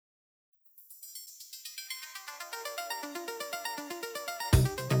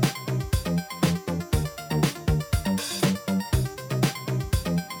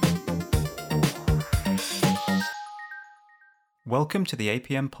Welcome to the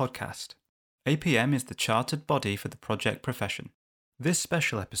APM podcast. APM is the chartered body for the project profession. This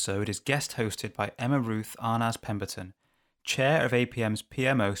special episode is guest hosted by Emma Ruth Arnaz Pemberton, Chair of APM's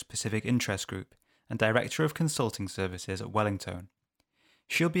PMO Specific Interest Group and Director of Consulting Services at Wellington.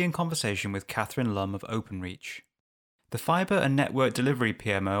 She'll be in conversation with Catherine Lum of Openreach. The Fibre and Network Delivery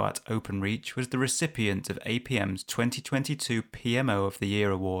PMO at Openreach was the recipient of APM's 2022 PMO of the Year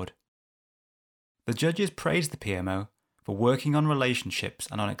award. The judges praised the PMO for working on relationships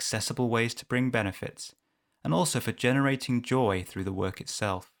and on accessible ways to bring benefits, and also for generating joy through the work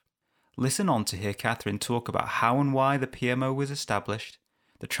itself. Listen on to hear Catherine talk about how and why the PMO was established,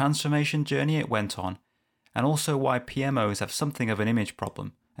 the transformation journey it went on, and also why PMOs have something of an image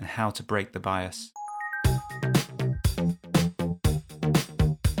problem and how to break the bias.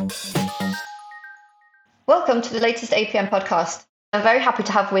 Welcome to the latest APM podcast. I'm very happy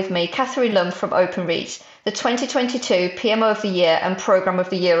to have with me Catherine Lum from Openreach, the 2022 PMO of the Year and Programme of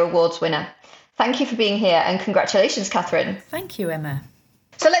the Year awards winner. Thank you for being here and congratulations, Catherine. Thank you, Emma.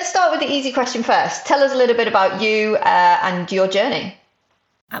 So let's start with the easy question first. Tell us a little bit about you and your journey.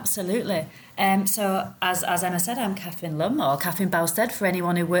 Absolutely. So as Emma said, I'm Catherine Lum, or Catherine Bowstead for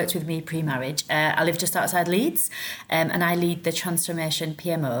anyone who worked with me pre-marriage. I live just outside Leeds and I lead the Transformation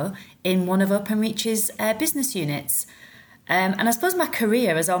PMO in one of Openreach's business units. And I suppose my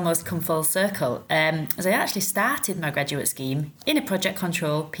career has almost come full circle, as I actually started my graduate scheme in a project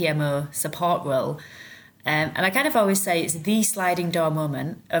control PMO support role. And I kind of always say it's the sliding door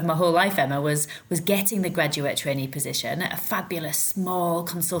moment of my whole life, Emma, was getting the graduate trainee position at a fabulous small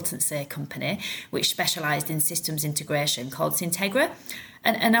consultancy company which specialised in systems integration called Syntegra.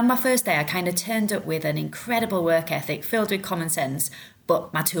 And on my first day, I kind of turned up with an incredible work ethic filled with common sense,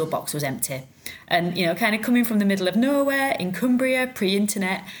 but my toolbox was empty. And, kind of coming from the middle of nowhere in Cumbria,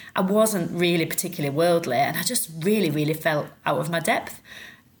 pre-internet, I wasn't really particularly worldly and I just really felt out of my depth.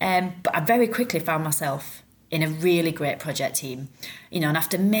 But I very quickly found myself in a really great project team. And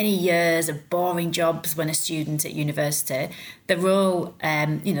after many years of boring jobs when a student at university, the role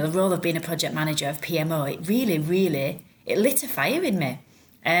of being a project manager of PMO, it lit a fire in me.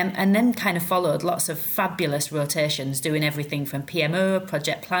 And then kind of followed lots of fabulous rotations, doing everything from PMO,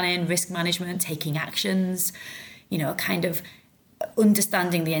 project planning, risk management, taking actions, kind of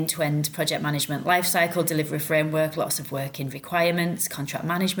understanding the end-to-end project management lifecycle, delivery framework, lots of work in requirements, contract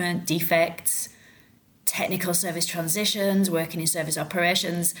management, defects, technical service transitions, working in service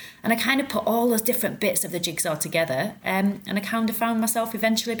operations. And I kind of put all those different bits of the jigsaw together and I kind of found myself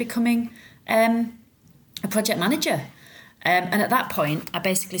eventually becoming a project manager. And at that point, I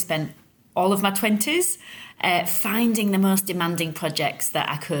basically spent all of my 20s finding the most demanding projects that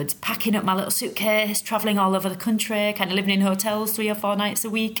I could, packing up my little suitcase, travelling all over the country, kind of living in hotels 3 or 4 nights a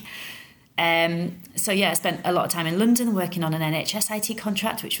week. I spent a lot of time in London working on an NHS IT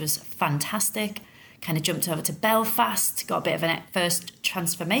contract, which was fantastic. Kind of jumped over to Belfast, got a bit of a first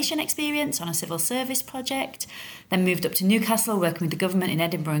transformation experience on a civil service project, then moved up to Newcastle, working with the government in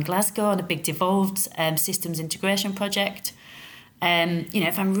Edinburgh and Glasgow on a big devolved systems integration project.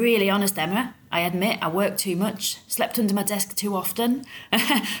 If I'm really honest, Emma, I admit I worked too much, slept under my desk too often,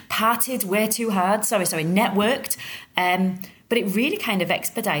 partied way too hard, networked. But it really kind of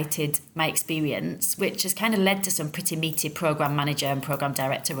expedited my experience, which has kind of led to some pretty meaty programme manager and programme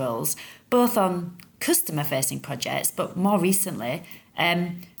director roles, both on customer-facing projects, but more recently,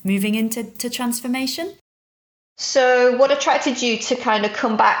 moving into transformation. So what attracted you to kind of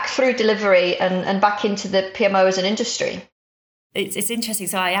come back through delivery and back into the PMO as an industry? It's interesting.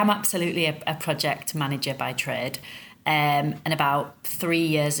 So I am absolutely a project manager by trade. And about 3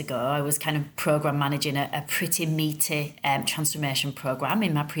 years ago, I was kind of programme managing a pretty meaty transformation programme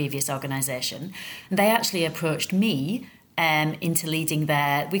in my previous organisation. And they actually approached me into leading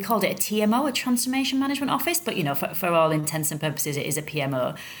we called it a TMO, a Transformation Management Office, but, for all intents and purposes, it is a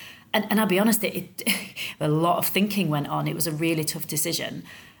PMO. And I'll be honest, a lot of thinking went on. It was a really tough decision.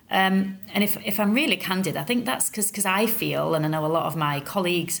 And if I'm really candid, I think that's because I feel, and I know a lot of my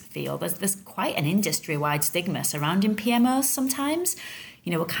colleagues feel, there's quite an industry-wide stigma surrounding PMOs sometimes.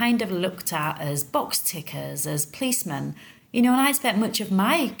 We're kind of looked at as box tickers, as policemen. And I spent much of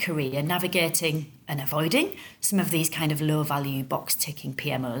my career navigating and avoiding some of these kind of low-value box-ticking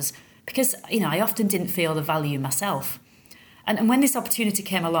PMOs because, I often didn't feel the value myself. And when this opportunity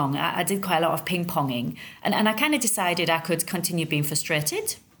came along, I did quite a lot of ping-ponging and I kind of decided I could continue being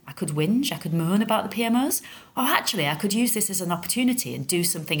frustrated. I could whinge, I could moan about the PMOs, or actually I could use this as an opportunity and do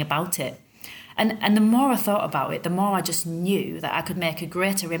something about it. And the more I thought about it, the more I just knew that I could make a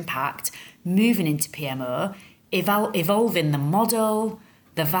greater impact moving into PMO, evolving the model,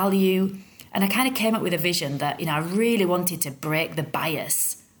 the value, And I kind of came up with a vision that, I really wanted to break the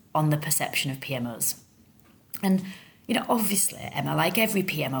bias on the perception of PMOs. And, obviously, Emma, like every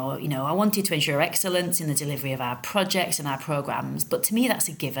PMO, I wanted to ensure excellence in the delivery of our projects and our programs. But to me, that's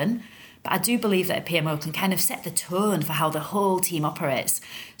a given. But I do believe that a PMO can kind of set the tone for how the whole team operates.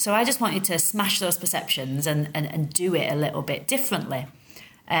 So I just wanted to smash those perceptions and do it a little bit differently.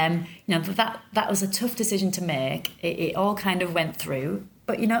 That was a tough decision to make. It all kind of went through.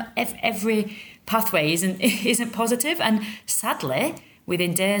 But, every pathway isn't positive. And sadly,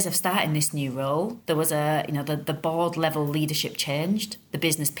 within days of starting this new role, there was the board level leadership changed. The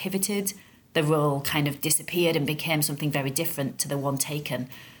business pivoted. The role kind of disappeared and became something very different to the one taken.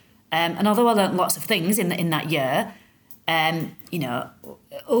 And although I learned lots of things in that year,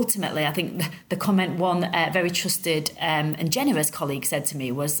 ultimately, I think the comment one very trusted and generous colleague said to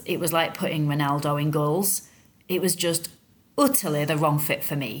me was, it was like putting Ronaldo in goals. It was just utterly the wrong fit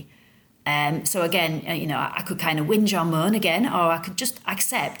for me. So again, I could kind of whinge or moan again, or I could just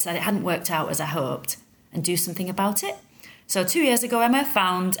accept that it hadn't worked out as I hoped and do something about it. So 2 years ago, Emma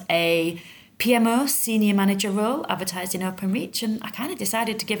found a PMO senior manager role advertised in Openreach, and I kind of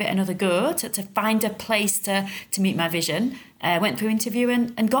decided to give it another go to find a place to meet my vision. Went through interview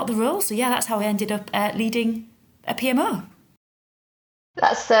and got the role. So yeah, that's how I ended up leading a PMO.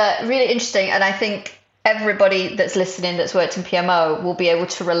 That's really interesting, and I think everybody that's listening that's worked in PMO will be able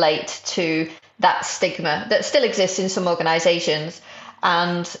to relate to that stigma that still exists in some organisations,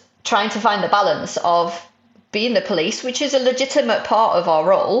 and trying to find the balance of being the police, which is a legitimate part of our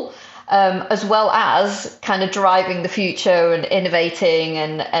role, as well as kind of driving the future and innovating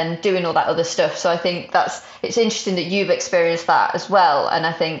and doing all that other stuff. So I think it's interesting that you've experienced that as well. And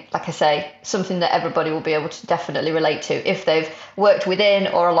I think, like I say, something that everybody will be able to definitely relate to if they've worked within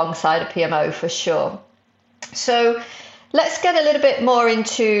or alongside a PMO for sure. So let's get a little bit more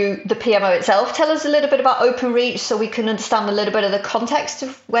into the PMO itself. Tell us a little bit about Openreach so we can understand a little bit of the context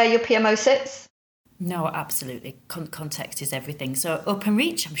of where your PMO sits. No, absolutely. Context is everything. So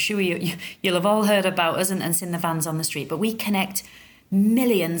Openreach, I'm sure you'll have all heard about us and seen the vans on the street, but we connect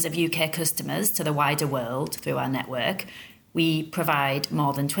millions of UK customers to the wider world through our network. We provide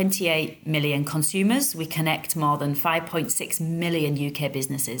more than 28 million consumers. We connect more than 5.6 million UK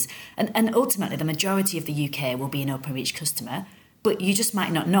businesses. And ultimately, the majority of the UK will be an Openreach customer, but you just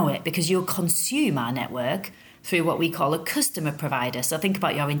might not know it because you'll consume our network through what we call a customer provider. So think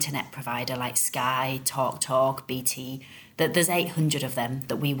about your internet provider like Sky, TalkTalk, BT. There's 800 of them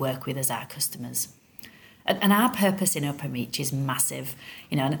that we work with as our customers. And our purpose in Openreach is massive.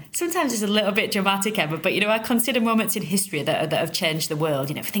 And sometimes it's a little bit dramatic, Emma, but, I consider moments in history that have changed the world.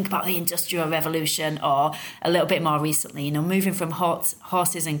 If you think about the Industrial Revolution, or a little bit more recently, moving from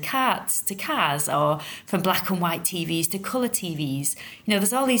horses and carts to cars, or from black and white TVs to colour TVs.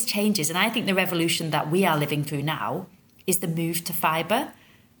 There's all these changes. And I think the revolution that we are living through now is the move to fibre.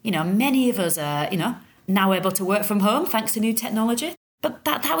 Many of us are, now able to work from home thanks to new technology. But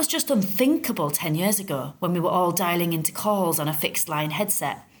that was just unthinkable 10 years ago when we were all dialing into calls on a fixed line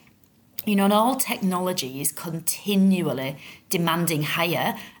headset. And all technology is continually demanding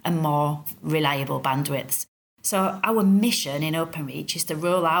higher and more reliable bandwidths. So our mission in Openreach is to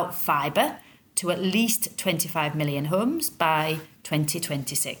roll out fibre to at least 25 million homes by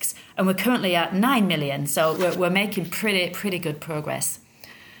 2026. And we're currently at 9 million, so we're making pretty good progress.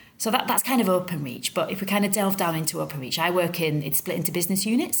 So that's kind of Openreach. But if we kind of delve down into Openreach, it's split into business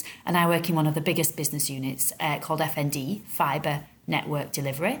units, and I work in one of the biggest business units called FND, Fibre Network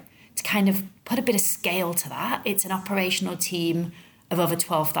Delivery. To kind of put a bit of scale to that, it's an operational team of over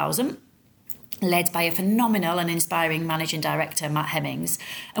 12,000, led by a phenomenal and inspiring managing director, Matt Hemmings.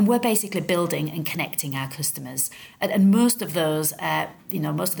 And we're basically building and connecting our customers. And most of those,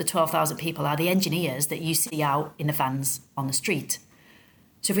 most of the 12,000 people are the engineers that you see out in the vans on the street.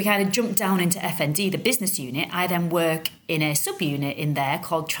 So if we kind of jump down into FND, the business unit, I then work in a subunit in there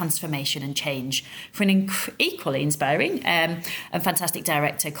called Transformation and Change for an equally inspiring and fantastic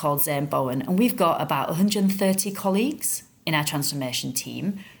director called Zane Bowen. And we've got about 130 colleagues in our transformation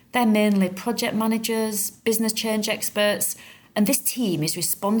team. They're mainly project managers, business change experts, and this team is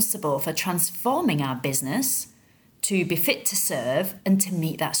responsible for transforming our business to be fit to serve and to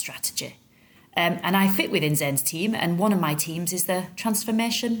meet that strategy. And I fit within Zane's team, and one of my teams is the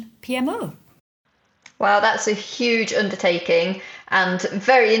Transformation PMO. Wow, that's a huge undertaking and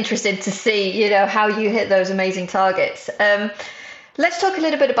very interesting to see, how you hit those amazing targets. Let's talk a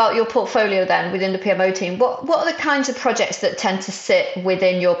little bit about your portfolio then within the PMO team. What are the kinds of projects that tend to sit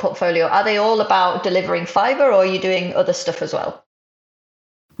within your portfolio? Are they all about delivering fibre, or are you doing other stuff as well?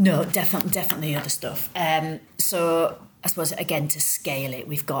 No, definitely other stuff. So I suppose, again, to scale it,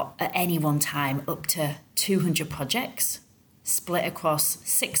 we've got at any one time up to 200 projects split across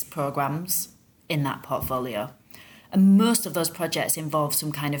 6 programs in that portfolio. And most of those projects involve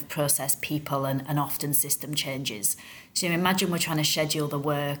some kind of process, people, and often system changes. So imagine we're trying to schedule the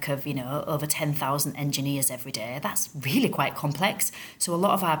work of, over 10,000 engineers every day. That's really quite complex. So a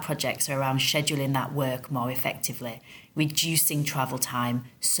lot of our projects are around scheduling that work more effectively, reducing travel time,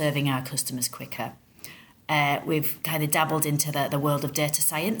 serving our customers quicker. We've kind of dabbled into the world of data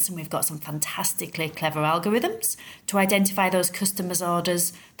science, and we've got some fantastically clever algorithms to identify those customers'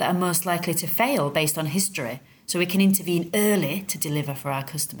 orders that are most likely to fail based on history, so we can intervene early to deliver for our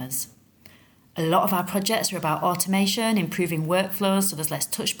customers. A lot of our projects are about automation, improving workflows, so there's less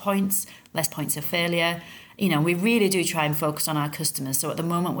touch points, less points of failure. We really do try and focus on our customers. So at the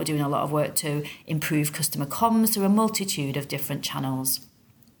moment, we're doing a lot of work to improve customer comms through a multitude of different channels.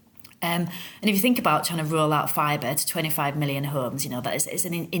 And if you think about trying to roll out fibre to 25 million homes, that is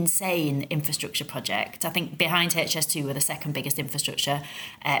an insane infrastructure project. I think behind HS2, we're the second biggest infrastructure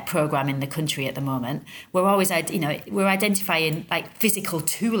programme in the country at the moment. We're always, we're identifying like physical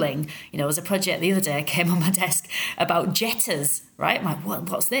tooling. There was a project the other day came on my desk about jetters, right? I'm like,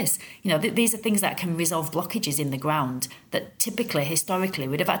 what's this? These are things that can resolve blockages in the ground that typically, historically,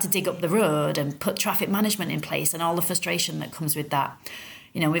 we'd have had to dig up the road and put traffic management in place and all the frustration that comes with that.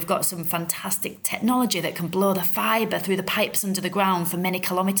 We've got some fantastic technology that can blow the fibre through the pipes under the ground for many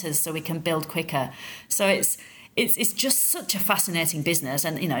kilometres so we can build quicker. So it's just such a fascinating business.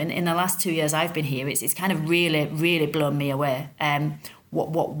 And, in the last 2 years I've been here, it's kind of really, really blown me away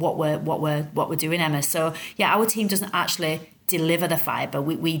what we're doing, Emma. So, yeah, our team doesn't actually deliver the fibre.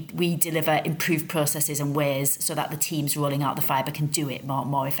 We deliver improved processes and ways so that the teams rolling out the fibre can do it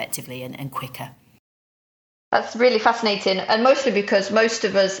more effectively and quicker. That's really fascinating, and mostly because most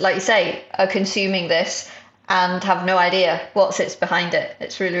of us, like you say, are consuming this and have no idea what sits behind it.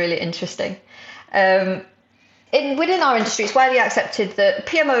 It's really, really interesting. Within our industry, it's widely accepted that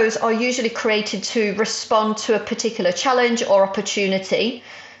PMOs are usually created to respond to a particular challenge or opportunity.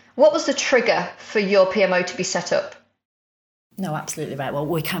 What was the trigger for your PMO to be set up? No, absolutely right. Well,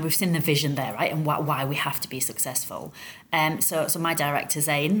 we've seen the vision there, right, and why we have to be successful. So my director,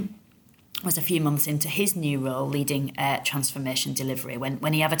 Zane, was a few months into his new role leading transformation delivery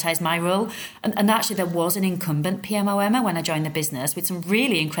when he advertised my role. And actually there was an incumbent PMO, Emma, when I joined the business with some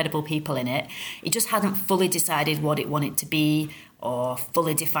really incredible people in it. It just hadn't fully decided what it wanted to be or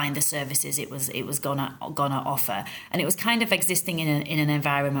fully defined the services it was gonna offer. And it was kind of existing in an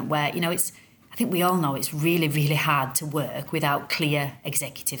environment where, I think we all know it's really, really hard to work without clear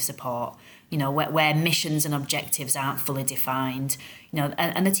executive support, where missions and objectives aren't fully defined,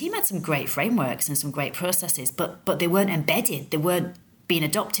 and the team had some great frameworks and some great processes, but they weren't embedded, they weren't being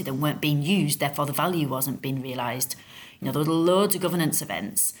adopted and weren't being used, therefore the value wasn't being realised. There were loads of governance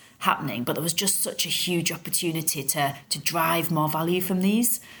events happening, but there was just such a huge opportunity to drive more value from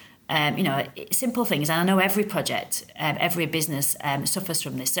these. Simple things. And I know every project, every business suffers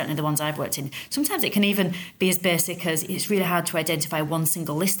from this, certainly the ones I've worked in. Sometimes it can even be as basic as it's really hard to identify one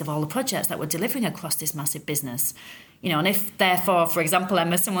single list of all the projects that we're delivering across this massive business. And if therefore, for example,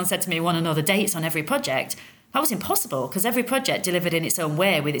 Emma, someone said to me, want to know the dates on every project, that was impossible because every project delivered in its own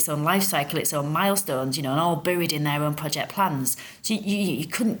way with its own life cycle, its own milestones, and all buried in their own project plans. So you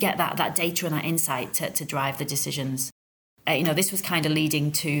couldn't get that data and that insight to drive the decisions. This was kind of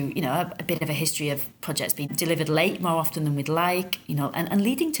leading to, a bit of a history of projects being delivered late more often than we'd like, and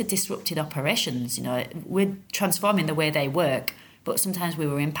leading to disrupted operations. We're transforming the way they work, but sometimes we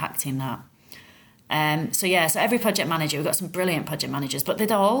were impacting that. So every project manager, we've got some brilliant project managers, but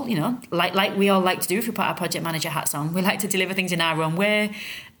they'd all, like we all like to do if we put our project manager hats on, we like to deliver things in our own way,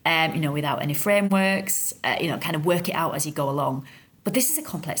 without any frameworks, kind of work it out as you go along. But this is a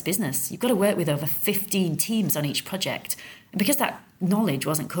complex business. You've got to work with over 15 teams on each project. And because that knowledge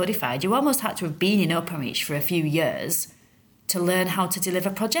wasn't codified, you almost had to have been in OpenReach for a few years to learn how to deliver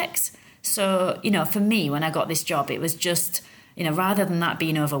projects. So, for me, when I got this job, it was just, rather than that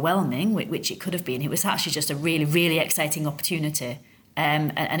being overwhelming, which it could have been, it was actually just a really, really exciting opportunity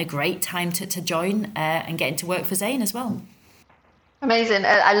and a great time to join and get into work for Zane as well. Amazing.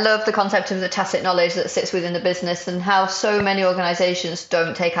 I love the concept of the tacit knowledge that sits within the business and how so many organizations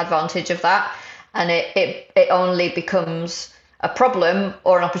don't take advantage of that. And it only becomes a problem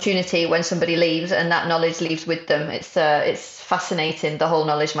or an opportunity when somebody leaves and that knowledge leaves with them. It's fascinating, the whole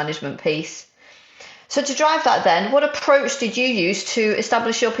knowledge management piece. So to drive that then, what approach did you use to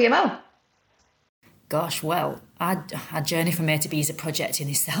establish your PMO? Gosh, well, our journey from A to B is a project in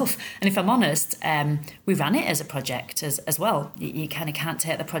itself. And if I'm honest, we ran it as a project as well. You kind of can't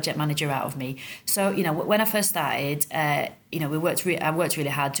take the project manager out of me. So, when I first started, I worked really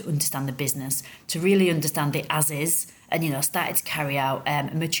hard to understand the business, to really understand the as-is, and, started to carry out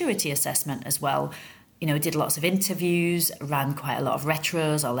a maturity assessment as well. Did lots of interviews, ran quite a lot of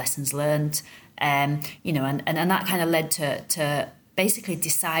retros or lessons learned, and that kind of led to basically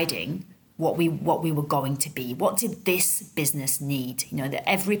deciding what we were going to be. What did this business need? That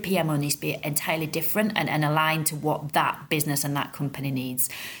every PMO needs to be entirely different and aligned to what that business and that company needs.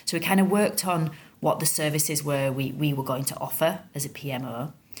 So we kind of worked on what the services were we were going to offer as a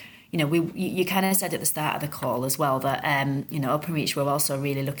PMO. You kind of said at the start of the call as well that, Openreach were also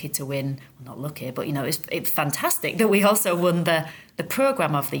really lucky to win, well, not lucky, but, it's fantastic that we also won the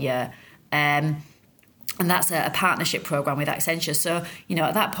programme of the year. And that's a partnership programme with Accenture. So,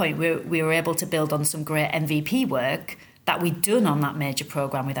 at that point, we were able to build on some great MVP work that we'd done on that major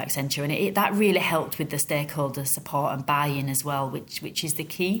programme with Accenture. And that really helped with the stakeholder support and buy-in as well, which is the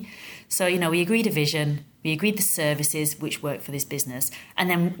key. So, we agreed a vision, we agreed the services which work for this business, and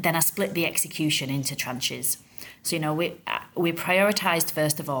then I split the execution into tranches. So, we prioritised,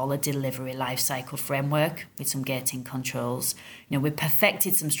 first of all, a delivery lifecycle framework with some gating controls. We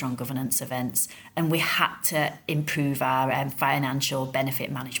perfected some strong governance events, and we had to improve our financial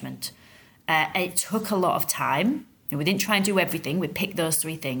benefit management. It took a lot of time. We didn't try and do everything. We picked those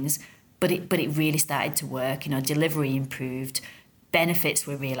three things, but it really started to work. Delivery improved, benefits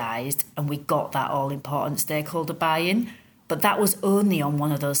were realised, and we got that all-important stakeholder buy-in. But that was only on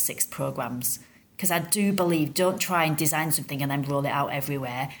one of those 6 programmes. Because I do believe, don't try and design something and then roll it out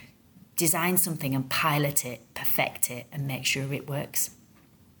everywhere. Design something and pilot it, perfect it, and make sure it works.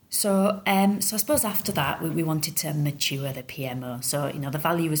 So I suppose after that, we wanted to mature the PMO. So, the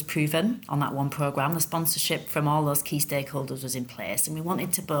value was proven on that one programme. The sponsorship from all those key stakeholders was in place. And we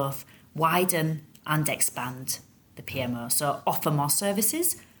wanted to both widen and expand the PMO. So offer more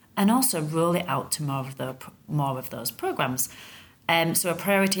services and also roll it out to more of those programmes. So a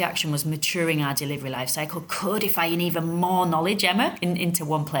priority action was maturing our delivery lifecycle, codifying even more knowledge, Emma, into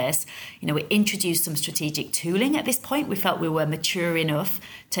one place. We introduced some strategic tooling at this point. We felt we were mature enough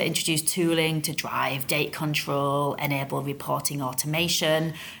to introduce tooling to drive date control, enable reporting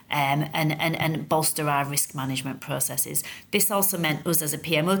automation, and bolster our risk management processes. This also meant us as a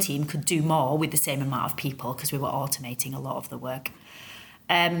PMO team could do more with the same amount of people because we were automating a lot of the work.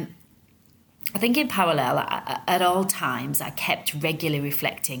 I think in parallel, at all times, I kept regularly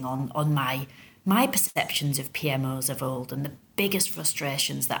reflecting on my perceptions of PMOs of old and the biggest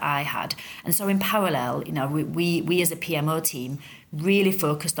frustrations that I had. And so in parallel, we as a PMO team really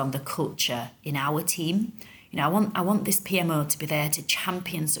focused on the culture in our team. I want this PMO to be there to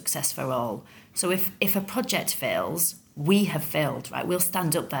champion success for all. So if a project fails, we have failed, right? We'll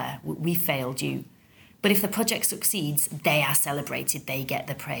stand up there. We failed you. But if the project succeeds, they are celebrated, they get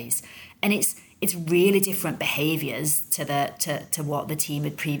the praise. And it's really different behaviours to what the team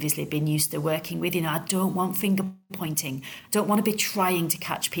had previously been used to working with. I don't want finger pointing, don't want to be trying to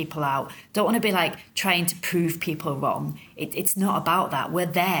catch people out, don't want to be trying to prove people wrong. It's not about that. We're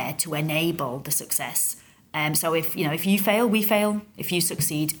there to enable the success. So if you fail, we fail. If you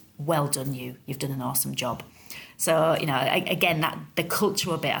succeed, well done you. You've done an awesome job. So, again, that the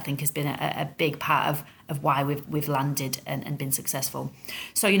cultural bit, I think, has been a big part of why we've landed and been successful.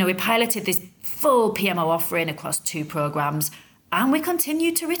 So, we piloted this full PMO offering across 2 programmes, and we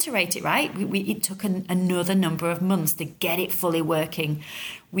continued to iterate it, right? It took another number of months to get it fully working.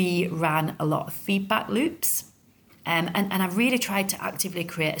 We ran a lot of feedback loops, and I really tried to actively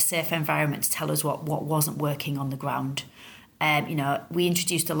create a safe environment to tell us what wasn't working on the ground. We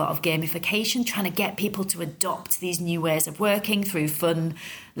introduced a lot of gamification, trying to get people to adopt these new ways of working through fun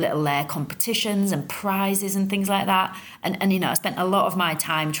little competitions and prizes and things like that. And I spent a lot of my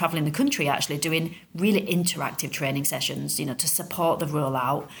time traveling the country actually doing really interactive training sessions, to support the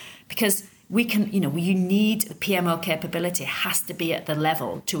rollout, because you need the PMO capability has to be at the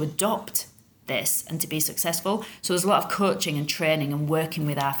level to adopt this and to be successful. So there's a lot of coaching and training and working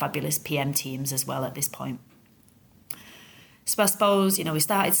with our fabulous PM teams as well at this point. So I suppose, we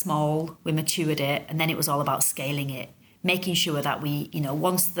started small, we matured it, and then it was all about scaling it, making sure that we,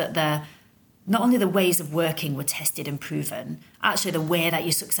 once that not only the ways of working were tested and proven, actually the way that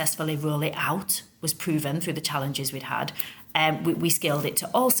you successfully roll it out was proven through the challenges we'd had. We scaled it to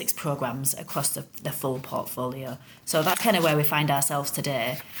all 6 programmes across the full portfolio. So that's kind of where we find ourselves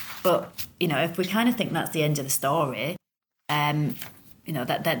today. But, if we kind of think that's the end of the story,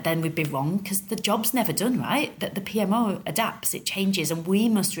 that then we'd be wrong, because the job's never done, right? That the PMO adapts, it changes, and we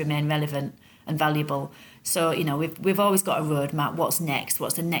must remain relevant and valuable. So, we've always got a roadmap. What's next?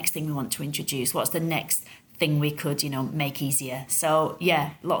 What's the next thing we want to introduce? What's the next thing we could, make easier? So,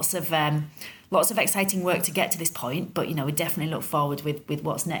 yeah, lots of exciting work to get to this point. But, we definitely look forward with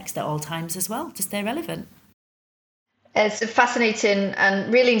what's next at all times as well to stay relevant. It's a fascinating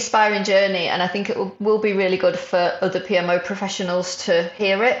and really inspiring journey, and I think it will be really good for other PMO professionals to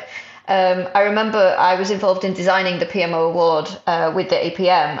hear it. I remember I was involved in designing the PMO award with the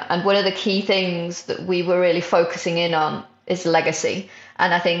APM, and one of the key things that we were really focusing in on is legacy.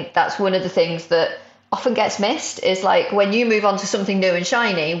 And I think that's one of the things that often gets missed is like when you move on to something new and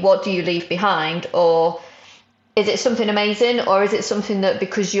shiny, what do you leave behind? Or is it something amazing, or is it something that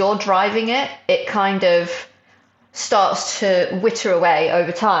because you're driving it, it kind of starts to wither away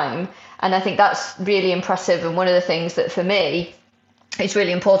over time? And I think that's really impressive, and one of the things that for me it's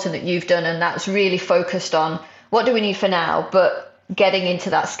really important that you've done, and that's really focused on what do we need for now, but getting into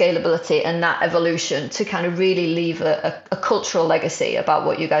that scalability and that evolution to kind of really leave a cultural legacy about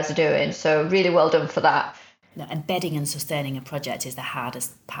what you guys are doing. So really well done for that. Embedding and sustaining a project is the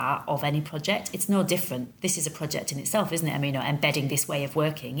hardest part of any project. It's no different. This is a project in itself, isn't it? I mean, embedding this way of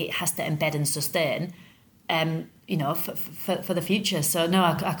working, it has to embed and sustain for the future. So no,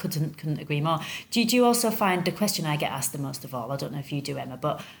 I couldn't agree more. Do you also find the question I get asked the most of all, I don't know if you do, Emma,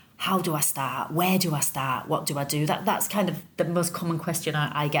 but how do I start? Where do I start? What do I do? That's kind of the most common question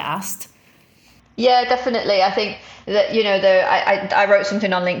I get asked. Yeah, definitely. I think that, I wrote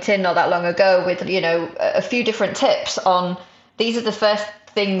something on LinkedIn not that long ago with, a few different tips on these are the first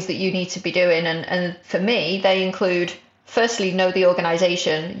things that you need to be doing. And for me, they include, firstly, know the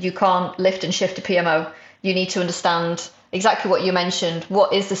organization. You can't lift and shift a PMO. You need to understand exactly what you mentioned.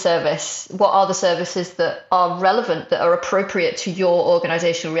 What is the service? What are the services that are relevant, that are appropriate to your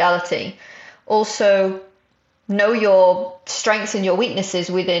organizational reality? Also, know your strengths and your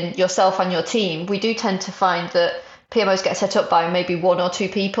weaknesses within yourself and your team. We do tend to find that PMOs get set up by maybe one or two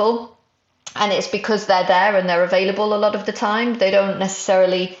people, and it's because they're there and they're available a lot of the time. They don't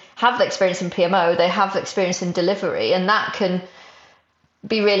necessarily have the experience in PMO, they have the experience in delivery, and that can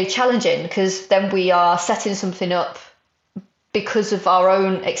be really challenging because then we are setting something up because of our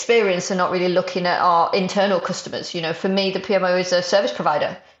own experience and not really looking at our internal customers. For me, the PMO is a service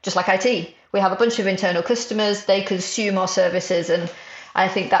provider, just like IT. We have a bunch of internal customers, they consume our services, and I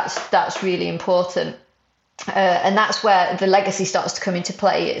think that's really important. And that's where the legacy starts to come into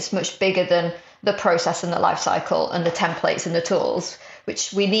play. It's much bigger than the process and the life cycle and the templates and the tools,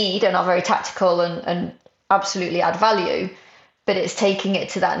 which we need and are very tactical and absolutely add value. But it's taking it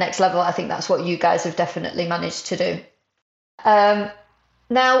to that next level. I think that's what you guys have definitely managed to do.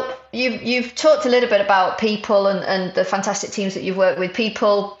 Now, you've talked a little bit about people and the fantastic teams that you've worked with.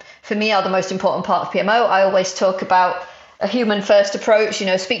 People, for me, are the most important part of PMO. I always talk about a human first approach,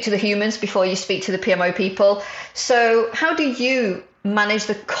 speak to the humans before you speak to the PMO people. So how do you manage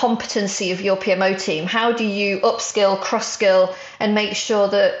the competency of your PMO team? How do you upskill, cross-skill, and make sure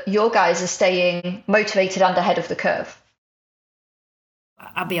that your guys are staying motivated and ahead of the curve?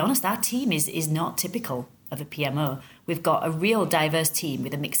 I'll be honest, our team is not typical of a PMO. We've got a real diverse team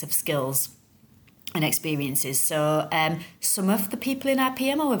with a mix of skills and experiences. So some of the people in our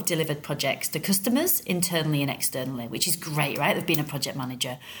PMO have delivered projects to customers internally and externally, which is great, right? They've been a project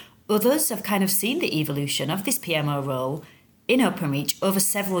manager. Others have kind of seen the evolution of this PMO role in Openreach over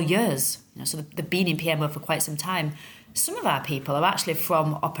several years. So they've been in PMO for quite some time. Some of our people are actually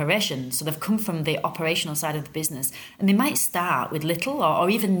from operations, so they've come from the operational side of the business, and they might start with little or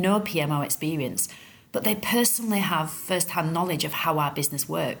even no PMO experience, but they personally have first-hand knowledge of how our business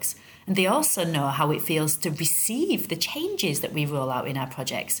works. And they also know how it feels to receive the changes that we roll out in our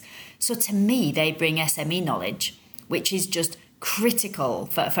projects. So to me, they bring SME knowledge, which is just critical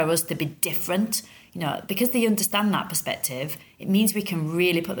for us to be different. Because they understand that perspective, it means we can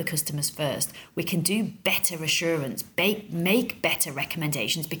really put the customers first. We can do better assurance, make better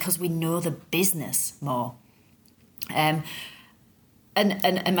recommendations because we know the business more. And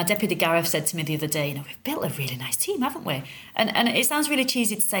my deputy Gareth said to me the other day, we've built a really nice team, haven't we? And it sounds really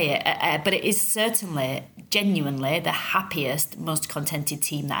cheesy to say it, but it is certainly, genuinely, the happiest, most contented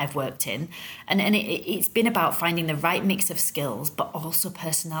team that I've worked in. And it's been about finding the right mix of skills, but also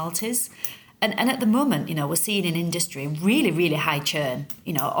personalities. And at the moment, we're seeing in industry really, really high churn,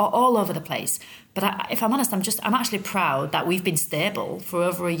 all over the place. But if I'm honest, I'm actually proud that we've been stable for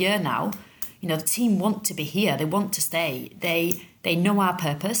over a year now. The team want to be here. They want to stay. They know our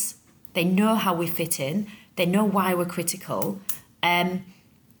purpose. They know how we fit in. They know why we're critical. And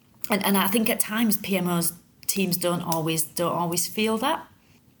I think at times PMOs teams don't always feel that.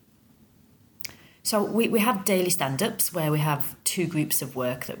 So we have daily stand-ups where we have two groups of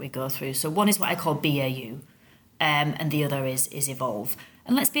work that we go through. So one is what I call BAU, and the other is Evolve.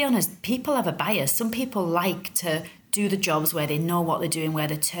 And let's be honest, people have a bias. Some people like to do the jobs where they know what they're doing, where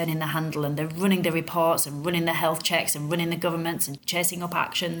they're turning the handle and they're running the reports and running the health checks and running the governments and chasing up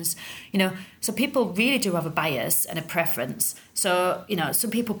actions. So people really do have a bias and a preference. So,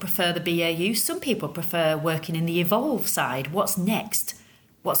 some people prefer the BAU, some people prefer working in the Evolve side. What's next?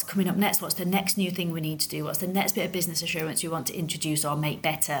 What's coming up next? What's the next new thing we need to do? What's the next bit of business assurance we want to introduce or make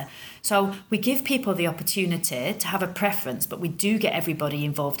better? So we give people the opportunity to have a preference, but we do get everybody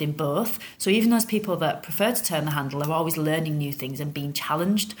involved in both. So even those people that prefer to turn the handle are always learning new things and being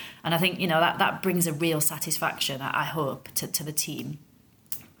challenged. And I think, that brings a real satisfaction, I hope, to the team.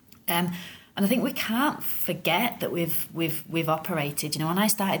 And I think we can't forget that we've operated. When I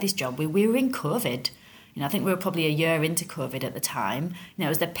started this job, we were in COVID. I think we were probably a year into COVID at the time. It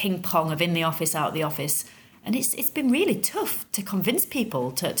was the ping pong of in the office, out the office. And it's been really tough to convince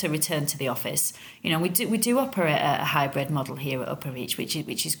people to return to the office. We do operate a hybrid model here at Openreach,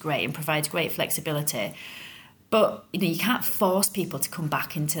 which is great and provides great flexibility. But, you can't force people to come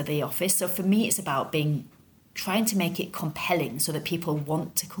back into the office. So for me, it's about trying to make it compelling so that people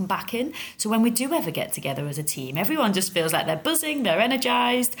want to come back in. So when we do ever get together as a team, everyone just feels like they're buzzing, they're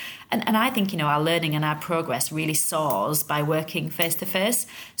energised. And I think, our learning and our progress really soars by working face to face.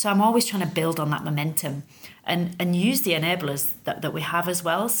 So I'm always trying to build on that momentum and use the enablers that we have as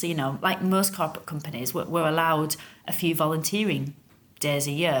well. So, like most corporate companies, we're allowed a few volunteering days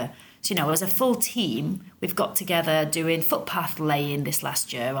a year. So, as a full team, we've got together doing footpath laying this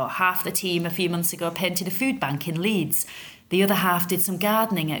last year, or half the team a few months ago painted a food bank in Leeds. The other half did some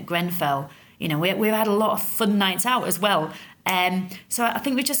gardening at Grenfell. We've had a lot of fun nights out as well. So I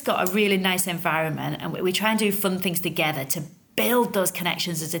think we've just got a really nice environment, and we try and do fun things together to build those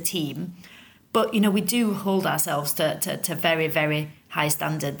connections as a team. But, we do hold ourselves to very, very high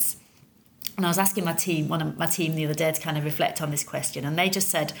standards. And I was asking one of my team the other day to kind of reflect on this question, and they just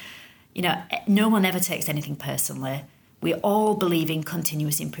said, no one ever takes anything personally. We all believe in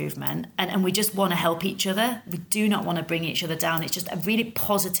continuous improvement, and we just want to help each other. We do not want to bring each other down. It's just a really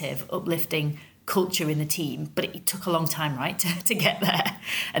positive, uplifting culture in the team. But it took a long time, right, to get there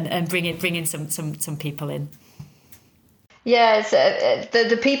and bring in some people in. Yeah,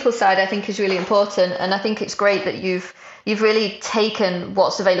 the people side I think is really important, and I think it's great that you've really taken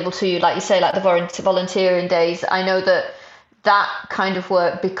what's available to you, like you say, like the volunteering days. I know that kind of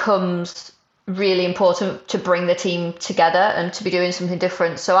work becomes really important to bring the team together and to be doing something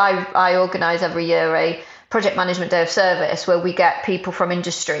different. So I organise every year a project management day of service where we get people from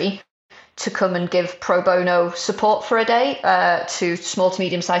industry to come and give pro bono support for a day to small to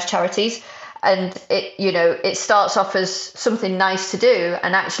medium-sized charities. And it starts off as something nice to do,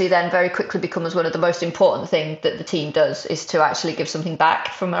 and actually then very quickly becomes one of the most important things that the team does, is to actually give something back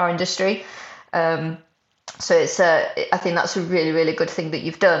from our industry. So I think that's a really, really good thing that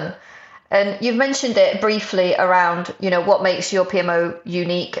you've done. And you've mentioned it briefly around, what makes your PMO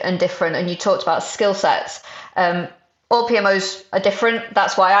unique and different. And you talked about skill sets. All PMOs are different.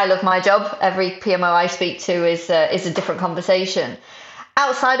 That's why I love my job. Every PMO I speak to is a different conversation.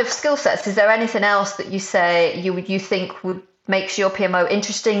 Outside of skill sets, is there anything else that you think makes your PMO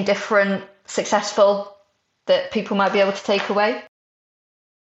interesting, different, successful, that people might be able to take away?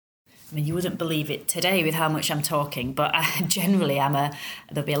 I mean, you wouldn't believe it today with how much I'm talking, but generally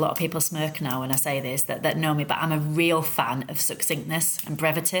there'll be a lot of people smirk now when I say this that know me, but I'm a real fan of succinctness and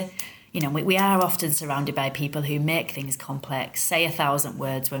brevity. We are often surrounded by people who make things complex, say 1,000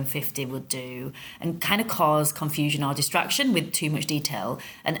 words when 50 would do, and kind of cause confusion or distraction with too much detail.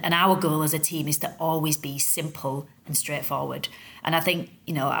 And our goal as a team is to always be simple and straightforward. And I think,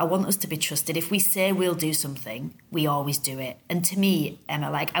 I want us to be trusted. If we say we'll do something, we always do it. And to me,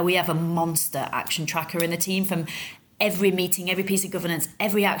 Emma, we have a monster action tracker in the team. From every meeting, every piece of governance,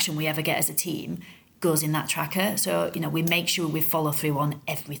 every action we ever get as a team goes in that tracker. So, we make sure we follow through on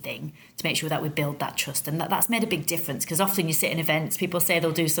everything to make sure that we build that trust. And that's made a big difference, because often you sit in events, people say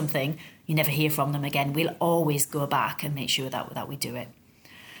they'll do something, you never hear from them again. We'll always go back and make sure that we do it.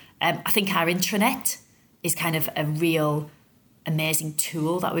 I think our intranet is kind of a real amazing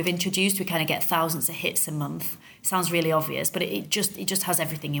tool that we've introduced. We kind of get thousands of hits a month. It sounds really obvious, but it just has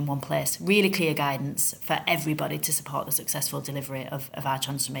everything in one place. Really clear guidance for everybody to support the successful delivery of our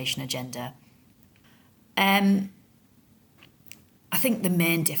transformation agenda. I think the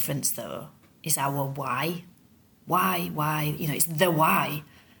main difference, though, is our why. Why? It's the why.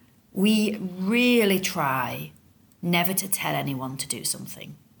 We really try never to tell anyone to do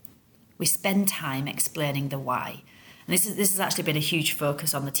something. We spend time explaining the why. And this has actually been a huge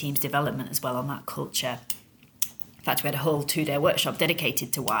focus on the team's development as well, on that culture. In fact, we had a whole 2-day workshop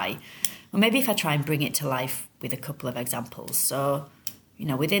dedicated to why. Well, maybe if I try and bring it to life with a couple of examples. So,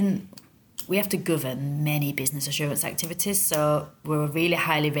 we have to govern many business assurance activities. So we're a really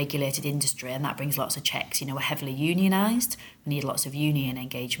highly regulated industry, and that brings lots of checks. We're heavily unionised. We need lots of union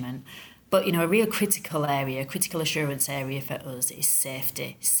engagement. But, a real critical assurance area for us is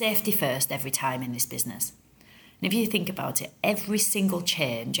safety. Safety first every time in this business. And if you think about it, every single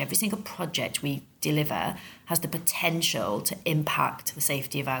change, every single project we deliver has the potential to impact the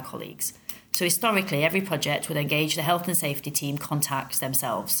safety of our colleagues. So historically, every project would engage the health and safety team contacts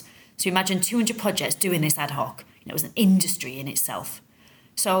themselves. So imagine 200 projects doing this ad hoc. It was an industry in itself.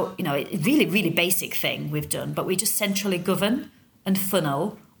 So, a really, really basic thing we've done, but we just centrally govern and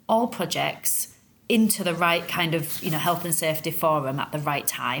funnel all projects into the right kind of, health and safety forum at the right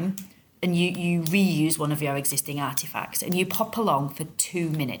time. And you reuse one of your existing artifacts and you pop along for 2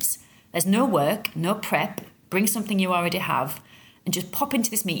 minutes. There's no work, no prep, bring something you already have and just pop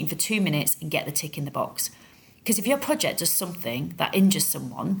into this meeting for 2 minutes and get the tick in the box. Because if your project does something that injures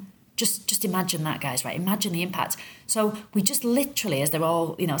someone, just imagine that, guys, right? Imagine the impact. So we just literally, as they're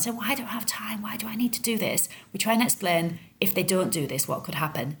all, say, well, I don't have time. Why do I need to do this? We try and explain if they don't do this, what could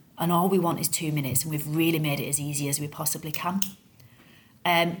happen. And all we want is 2 minutes. And we've really made it as easy as we possibly can.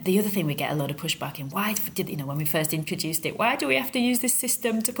 The other thing we get a lot of pushback in, when we first introduced it, why do we have to use this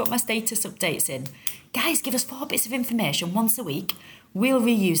system to put my status updates in? Guys, give us 4 bits of information once a week. We'll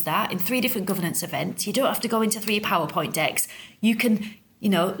reuse that in 3 different governance events. You don't have to go into 3 PowerPoint decks. You can,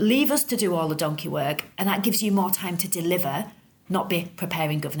 leave us to do all the donkey work, and that gives you more time to deliver, not be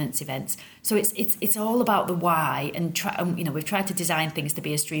preparing governance events. So it's all about the why, and we've tried to design things to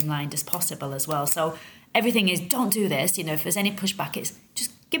be as streamlined as possible as well. So everything is, don't do this. If there's any pushback, it's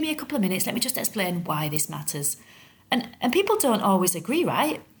just give me a couple of minutes. Let me just explain why this matters. And people don't always agree,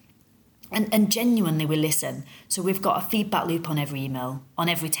 right? And genuinely we listen. So we've got a feedback loop on every email, on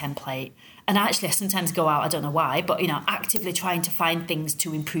every template. And actually I sometimes go out, I don't know why, but, actively trying to find things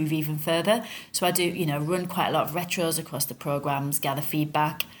to improve even further. So I do, run quite a lot of retros across the programs, gather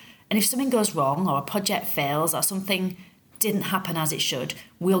feedback. And if something goes wrong or a project fails or something didn't happen as it should,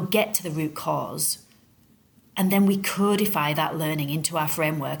 we'll get to the root cause. And then we codify that learning into our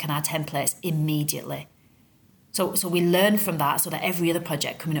framework and our templates immediately. So we learn from that so that every other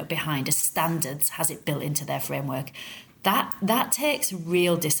project coming up behind as standards has it built into their framework. That takes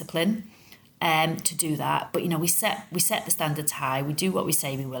real discipline to do that. But, we set the standards high. We do what we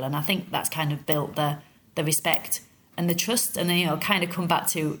say we will. And I think that's kind of built the respect and the trust. And then, kind of come back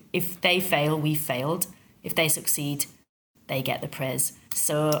to, if they fail, we failed. If they succeed, they get the praise.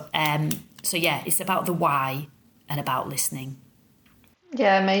 So yeah, it's about the why and about listening.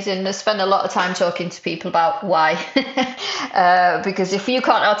 Yeah, amazing. I spend a lot of time talking to people about why, because if you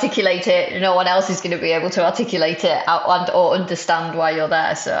can't articulate it, no one else is going to be able to articulate it or understand why you're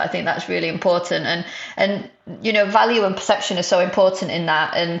there. So I think that's really important. And value and perception are so important in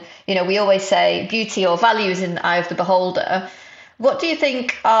that. And, we always say beauty or value is in the eye of the beholder. What do you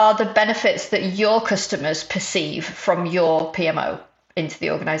think are the benefits that your customers perceive from your PMO into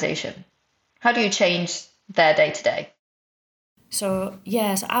the organization? How do you change their day-to-day? So,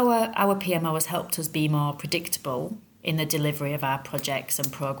 yes, our PMO has helped us be more predictable in the delivery of our projects and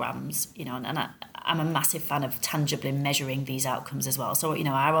programs, and I'm a massive fan of tangibly measuring these outcomes as well. So,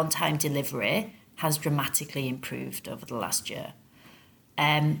 our on-time delivery has dramatically improved over the last year.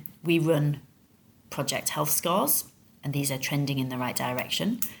 We run project health scores, and these are trending in the right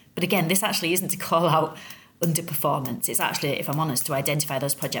direction. But again, this actually isn't to call out underperformance. It's actually, if I'm honest, to identify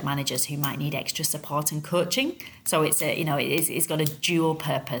those project managers who might need extra support and coaching. So it's got a dual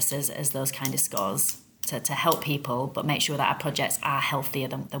purpose as those kind of scores to help people, but make sure that our projects are healthier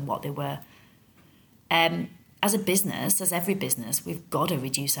than what they were. As a business, as every business, we've got to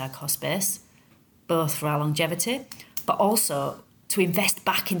reduce our cost base, both for our longevity, but also to invest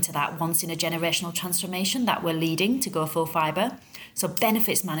back into that once in a generational transformation that we're leading to go full fibre. So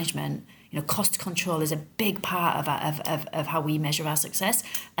benefits management, cost control is a big part of how we measure our success.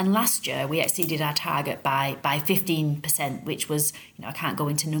 And last year we exceeded our target by 15%, which was, I can't go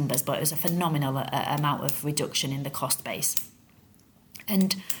into numbers, but it was a phenomenal amount of reduction in the cost base.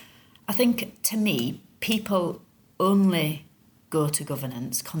 And I think, to me, people only go to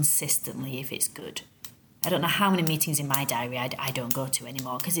governance consistently if it's good. I don't know how many meetings in my diary I don't go to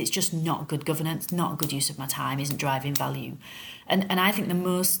anymore because it's just not good governance, not a good use of my time, isn't driving value. And I think the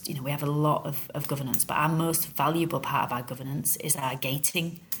most, we have a lot of governance, but our most valuable part of our governance is our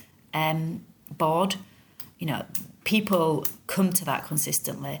gating board. people come to that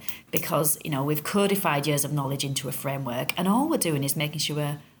consistently because, we've codified years of knowledge into a framework, and all we're doing is making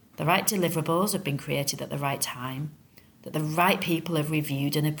sure the right deliverables have been created at the right time, that the right people have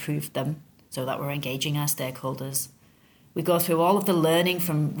reviewed and approved them so that we're engaging our stakeholders. We go through all of the learning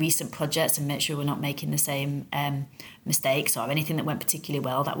from recent projects and make sure we're not making the same mistakes or anything that went particularly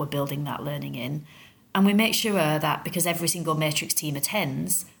well, that we're building that learning in. And we make sure that because every single Matrix team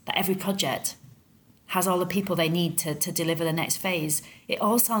attends, that every project has all the people they need to deliver the next phase. It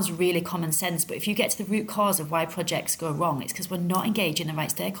all sounds really common sense, but if you get to the root cause of why projects go wrong, it's because we're not engaging the right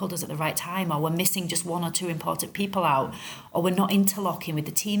stakeholders at the right time, or we're missing just one or two important people out, or we're not interlocking with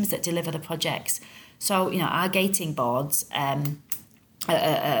the teams that deliver the projects. So, our gating boards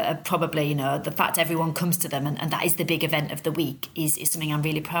probably, the fact everyone comes to them and that is the big event of the week is something I'm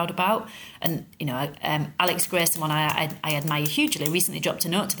really proud about. And, Alex Gray, someone I admire hugely, recently dropped a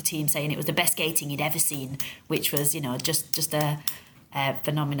note to the team saying it was the best gating he'd ever seen, which was, just a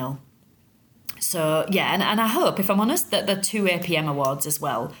phenomenal. So, yeah, and I hope, if I'm honest, that the 2 APM awards as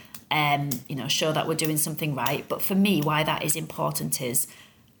well, show that we're doing something right. But for me, why that is important is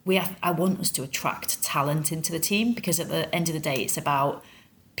I want us to attract talent into the team, because at the end of the day, it's about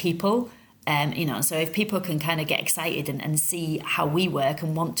people. So if people can kind of get excited and see how we work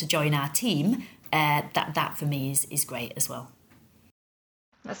and want to join our team, that for me is great as well.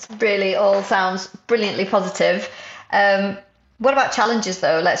 That's really all sounds brilliantly positive. What about challenges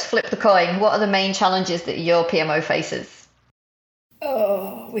though? Let's flip the coin. What are the main challenges that your PMO faces?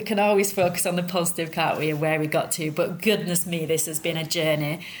 Oh, we can always focus on the positive, can't we, and where we got to. But goodness me, this has been a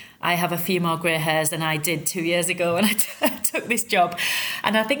journey. I have a few more grey hairs than I did 2 years ago when I took this job.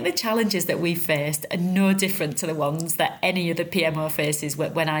 And I think the challenges that we faced are no different to the ones that any other PMO faces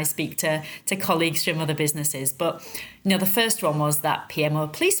when I speak to colleagues from other businesses. But, the first one was that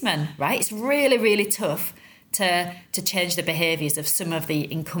PMO policeman, right? It's really, really tough to change the behaviours of some of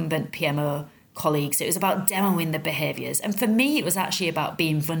the incumbent PMO colleagues. It was about demoing the behaviours. And for me, it was actually about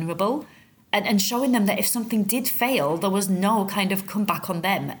being vulnerable and showing them that if something did fail, there was no kind of comeback on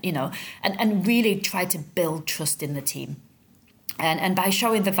them, and really try to build trust in the team. And by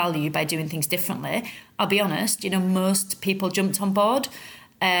showing the value, by doing things differently, I'll be honest, most people jumped on board.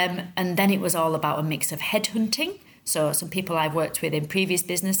 And then it was all about a mix of headhunting. So some people I've worked with in previous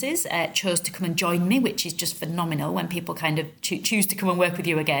businesses chose to come and join me, which is just phenomenal when people kind of choose to come and work with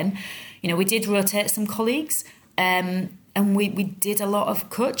you again. We did rotate some colleagues and we did a lot of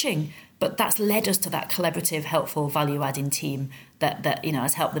coaching, but that's led us to that collaborative, helpful, value-adding team that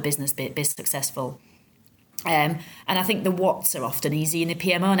has helped the business be successful. And I think the what's are often easy in the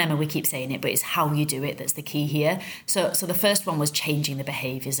PMO, and Emma, we keep saying it, but it's how you do it that's the key here. So the first one was changing the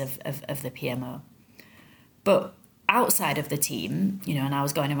behaviours of the PMO. But outside of the team, and I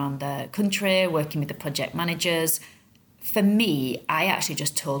was going around the country working with the project managers, for me, I actually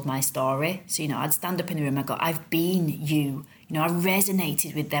just told my story. So, I'd stand up in the room and go, I've been you. I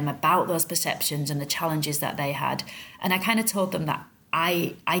resonated with them about those perceptions and the challenges that they had. And I kind of told them that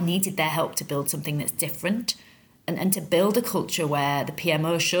I needed their help to build something that's different and to build a culture where the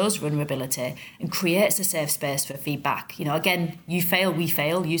PMO shows vulnerability and creates a safe space for feedback. Again, you fail, we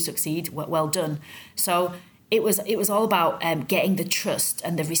fail, you succeed, well done. So it was all about getting the trust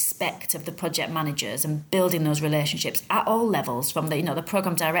and the respect of the project managers and building those relationships at all levels, from the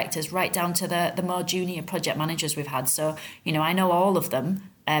program directors right down to the more junior project managers we've had. So, I know all of them,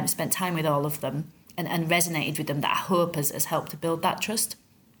 spent time with all of them and resonated with them. That I hope has helped to build that trust.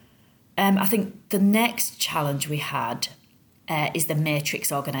 I think the next challenge we had is the matrix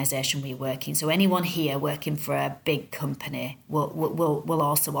organisation we work in. So anyone here working for a big company will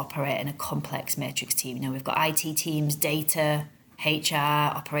also operate in a complex matrix team. We've got IT teams, data, HR,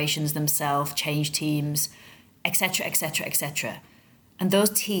 operations themselves, change teams, etc., etc., etc. And those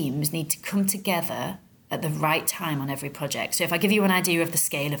teams need to come together at the right time on every project. So if I give you an idea of the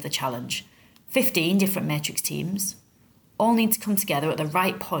scale of the challenge, 15 different matrix teams all need to come together at the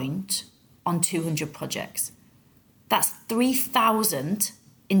right point on 200 projects. That's 3,000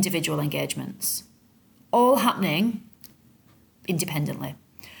 individual engagements, all happening independently.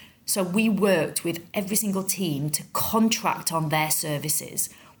 So we worked with every single team to contract on their services.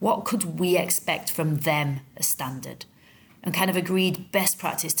 What could we expect from them as standard? And kind of agreed best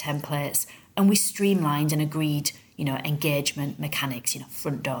practice templates. And we streamlined and agreed, engagement mechanics,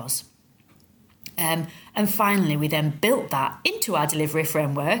 front doors. And finally, we then built that into our delivery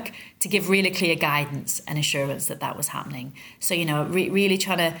framework to give really clear guidance and assurance that was happening. So, really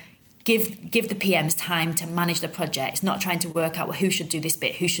trying to give the PMs time to manage the projects, not trying to work out, well, who should do this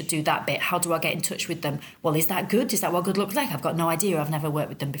bit, who should do that bit, how do I get in touch with them? Well, is that good? Is that what good looks like? I've got no idea. I've never worked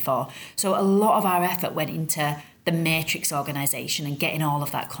with them before. So a lot of our effort went into the matrix organisation and getting all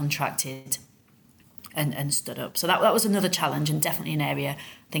of that contracted and stood up. So that was another challenge, and definitely an area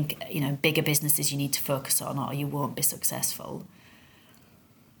I think, bigger businesses you need to focus on, or you won't be successful.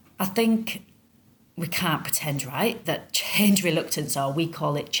 I think we can't pretend, right, that change reluctance, or we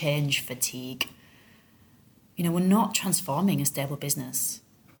call it change fatigue. We're not transforming a stable business,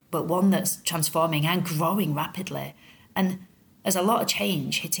 but one that's transforming and growing rapidly. And there's a lot of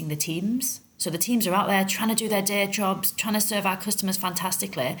change hitting the teams. So the teams are out there trying to do their day jobs, trying to serve our customers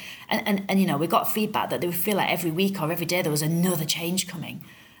fantastically. And we got feedback that they would feel like every week or every day there was another change coming.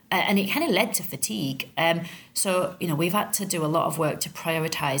 And it kind of led to fatigue. So we've had to do a lot of work to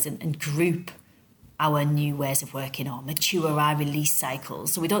prioritise and group our new ways of working, or mature our release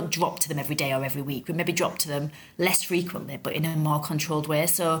cycles. So we don't drop to them every day or every week. We maybe drop to them less frequently, but in a more controlled way.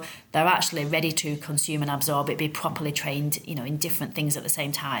 So they're actually ready to consume and absorb it, be properly trained, in different things at the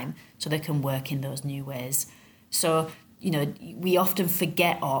same time, so they can work in those new ways. So, we often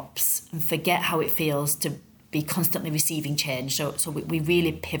forget ops and forget how it feels to be constantly receiving change. So we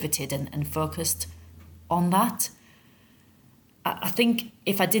really pivoted and focused on that. I think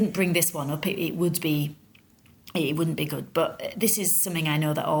if I didn't bring this one up, it wouldn't be good. But this is something I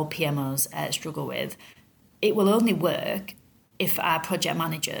know that all PMOs struggle with. It will only work if our project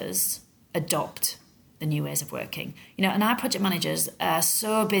managers adopt the new ways of working. And our project managers are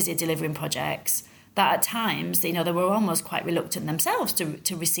so busy delivering projects that at times, they were almost quite reluctant themselves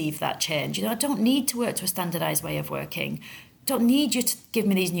to receive that change. I don't need to work to a standardised way of working. Don't need you to give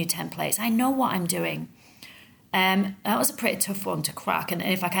me these new templates. I know what I'm doing. That was a pretty tough one to crack. And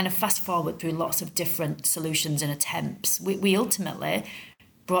if I kind of fast forward through lots of different solutions and attempts, we ultimately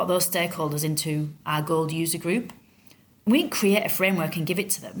brought those stakeholders into our Gold user group. We didn't create a framework and give it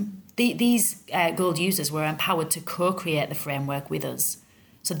to them. These Gold users were empowered to co-create the framework with us.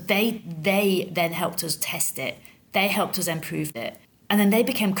 So they then helped us test it. They helped us improve it. And then they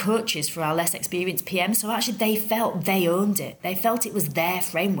became coaches for our less experienced PMs. So actually they felt they owned it. They felt it was their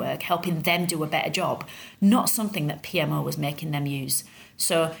framework helping them do a better job, not something that PMO was making them use.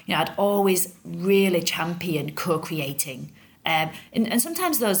 So, I'd always really championed co-creating. And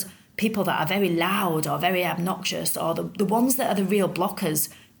sometimes those people that are very loud or very obnoxious, or the ones that are the real blockers,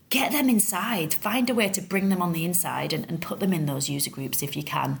 get them inside. Find a way to bring them on the inside and put them in those user groups if you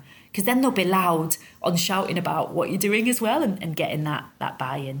can. Because then they'll be loud on shouting about what you're doing as well, and getting that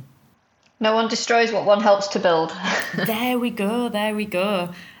buy-in. No one destroys what one helps to build. There we go.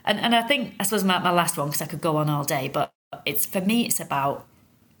 And I suppose my last one, because I could go on all day, but for me, it's about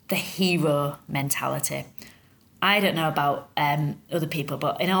the hero mentality. I don't know about other people,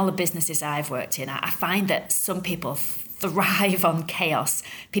 but in all the businesses I've worked in, I find that some people thrive on chaos.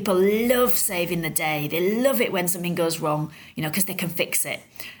 People love saving the day. They love it when something goes wrong, because they can fix it.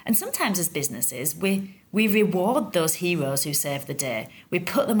 And sometimes as businesses, we reward those heroes who save the day. We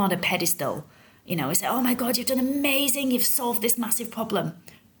put them on a pedestal. We say, oh my God, you've done amazing. You've solved this massive problem.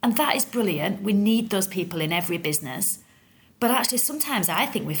 And that is brilliant. We need those people in every business. But actually, sometimes I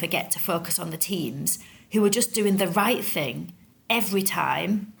think we forget to focus on the teams who are just doing the right thing every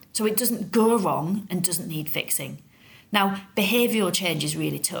time, so it doesn't go wrong and doesn't need fixing. Now, behavioural change is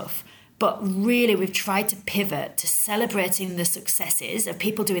really tough, but really we've tried to pivot to celebrating the successes of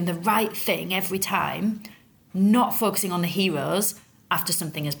people doing the right thing every time, not focusing on the heroes after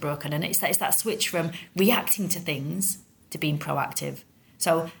something is broken. And it's that switch from reacting to things to being proactive.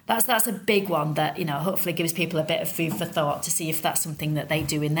 So that's a big one that, hopefully gives people a bit of food for thought to see if that's something that they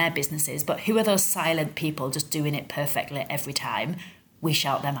do in their businesses. But who are those silent people just doing it perfectly every time? We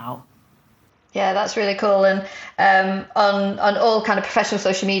shout them out. Yeah, that's really cool. And on all kind of professional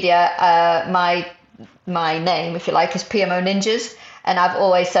social media, my name, if you like, is PMO Ninjas. And I've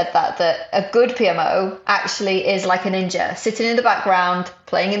always said that a good PMO actually is like a ninja, sitting in the background,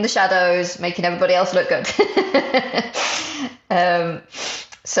 playing in the shadows, making everybody else look good.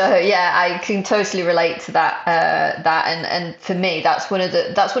 So yeah, I can totally relate to that. And for me, that's one of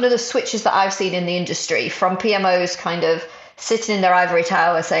the switches that I've seen in the industry, from PMOs kind of sitting in their ivory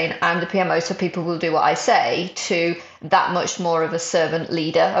tower saying, I'm the PMO, so people will do what I say, to that much more of a servant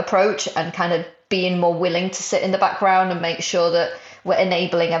leader approach, and kind of being more willing to sit in the background and make sure that we're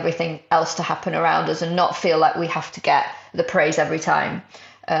enabling everything else to happen around us and not feel like we have to get the praise every time.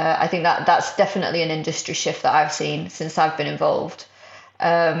 I think that's definitely an industry shift that I've seen since I've been involved.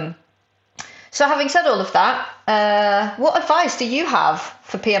 So having said all of that, what advice do you have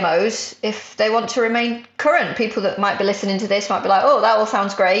for PMOs if they want to remain current? People that might be listening to this might be like, oh, that all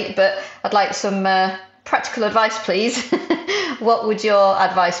sounds great, but I'd like some practical advice, please. What would your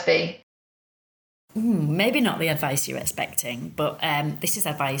advice be? Maybe not the advice you're expecting, but this is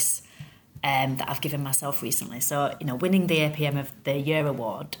advice that I've given myself recently. So, winning the APM of the Year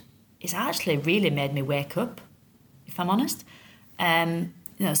award, it's actually really made me wake up, if I'm honest.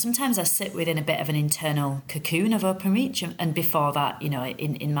 Sometimes I sit within a bit of an internal cocoon of Openreach, and before that,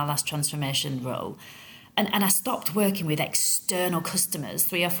 in my last transformation role. And I stopped working with external customers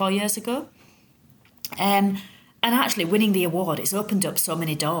 3 or 4 years ago. And actually winning the award, it's opened up so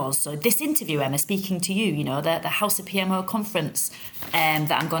many doors. So this interview, Emma, speaking to you, the House of PMO conference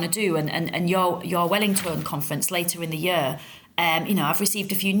that I'm going to do, and your Wellington conference later in the year, I've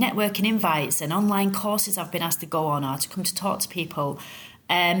received a few networking invites and online courses I've been asked to go on or to come to talk to people.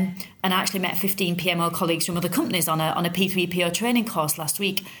 And I actually met 15 PMO colleagues from other companies on a P3PO training course last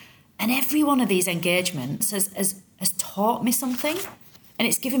week. And every one of these engagements has taught me something, and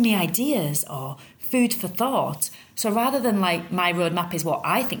it's given me ideas or food for thought. So rather than like my roadmap is what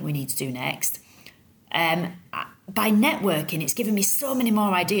I think we need to do next, by networking, it's given me so many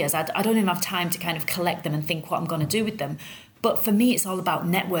more ideas. I don't even have time to kind of collect them and think what I'm going to do with them. But for me, it's all about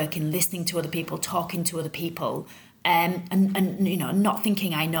networking, listening to other people, talking to other people, and not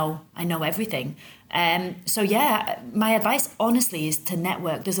thinking I know everything. My advice honestly is to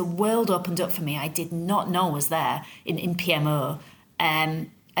network. There's a world opened up for me I did not know was there in PMO, and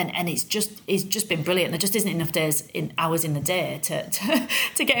it's just been brilliant. There just isn't enough hours in the day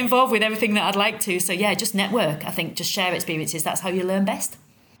to get involved with everything that I'd like to. So yeah, just network. I think just share experiences. That's how you learn best.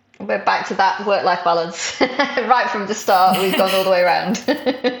 We're back to that work-life balance. Right from the start, we've gone all the way around.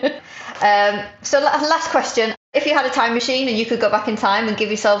 So last question. If you had a time machine and you could go back in time and give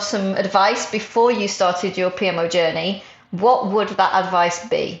yourself some advice before you started your PMO journey, what would that advice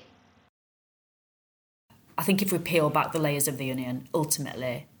be? I think if we peel back the layers of the onion,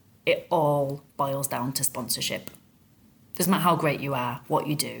 ultimately, it all boils down to sponsorship. Doesn't matter how great you are, what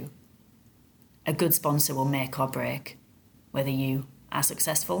you do, a good sponsor will make or break whether you are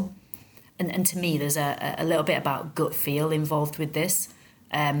successful. And to me, there's a little bit about gut feel involved with this.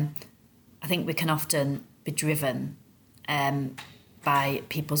 I think we can often be driven by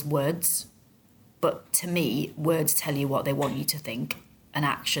people's words, but to me, words tell you what they want you to think, and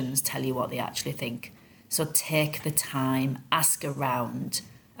actions tell you what they actually think. So take the time, ask around,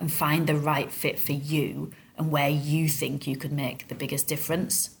 and find the right fit for you and where you think you could make the biggest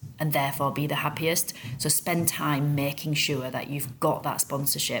difference and therefore be the happiest. So spend time making sure that you've got that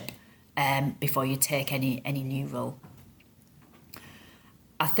sponsorship before you take any new role.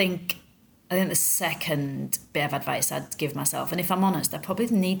 I think the second bit of advice I'd give myself, and if I'm honest, I probably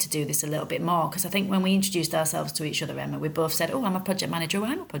need to do this a little bit more, because I think when we introduced ourselves to each other, Emma, we both said, oh, I'm a project manager,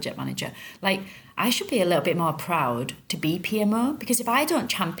 I'm a project manager. Like, I should be a little bit more proud to be PMO, because if I don't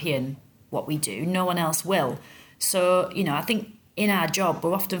champion what we do, no one else will. So, I think in our job,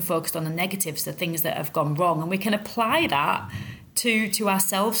 we're often focused on the negatives, the things that have gone wrong, and we can apply that to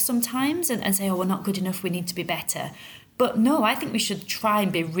ourselves sometimes and say, oh, we're not good enough, we need to be better. But no, I think we should try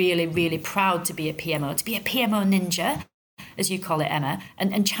and be really, really proud to be a PMO ninja, as you call it, Emma,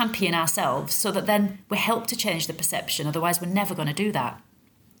 and champion ourselves so that then we help to change the perception. Otherwise, we're never going to do that.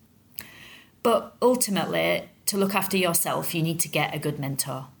 But ultimately, to look after yourself, you need to get a good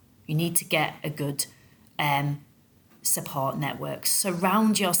mentor. You need to get a good support network.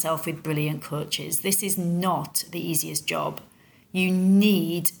 Surround yourself with brilliant coaches. This is not the easiest job. You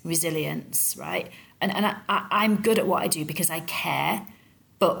need resilience, right? And I'm good at what I do because I care.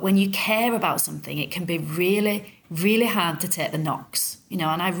 But when you care about something, it can be really, really hard to take the knocks, and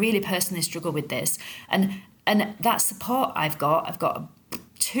I really personally struggle with this. And that support I've got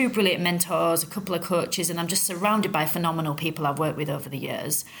 2 brilliant mentors, a couple of coaches, and I'm just surrounded by phenomenal people I've worked with over the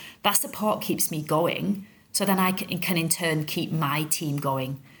years. That support keeps me going. So then I can in turn keep my team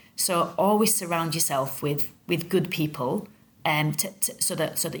going. So always surround yourself with good people, so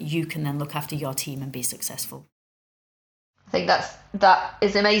that you can then look after your team and be successful. I think that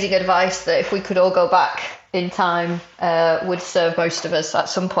is amazing advice that if we could all go back in time, would serve most of us at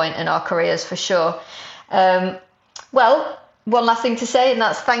some point in our careers for sure. Well, one last thing to say, and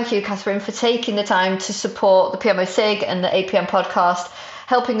that's thank you, Catherine, for taking the time to support the PMO SIG and the APM podcast,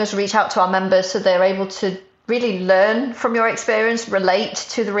 helping us reach out to our members so they're able to really learn from your experience, relate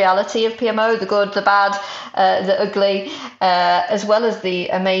to the reality of PMO, the good, the bad, the ugly, as well as the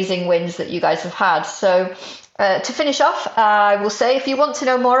amazing wins that you guys have had. So to finish off, I will say if you want to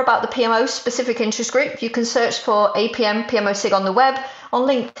know more about the PMO specific interest group, you can search for APM PMO SIG on the web, on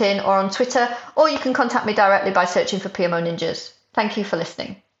LinkedIn or on Twitter, or you can contact me directly by searching for PMO Ninjas. Thank you for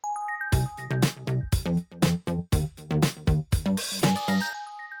listening.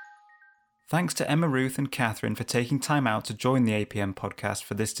 Thanks to Emma Ruth and Catherine for taking time out to join the APM podcast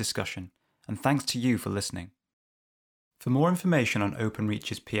for this discussion, and thanks to you for listening. For more information on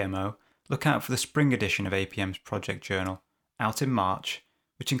Openreach's PMO, look out for the spring edition of APM's Project Journal, out in March,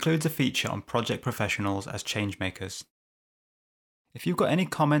 which includes a feature on project professionals as changemakers. If you've got any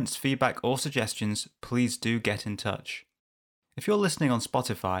comments, feedback or suggestions, please do get in touch. If you're listening on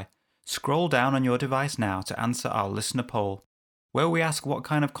Spotify, scroll down on your device now to answer our listener poll, where we ask what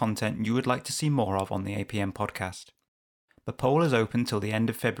kind of content you would like to see more of on the APM podcast. The poll is open till the end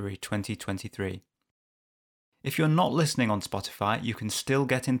of February 2023. If you're not listening on Spotify, you can still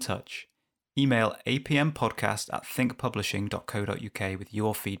get in touch. Email apmpodcast@thinkpublishing.co.uk with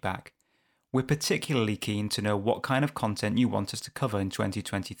your feedback. We're particularly keen to know what kind of content you want us to cover in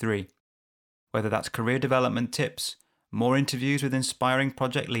 2023, whether that's career development tips, more interviews with inspiring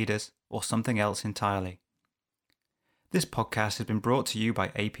project leaders, or something else entirely. This podcast has been brought to you by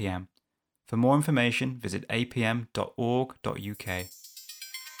APM. For more information, visit apm.org.uk.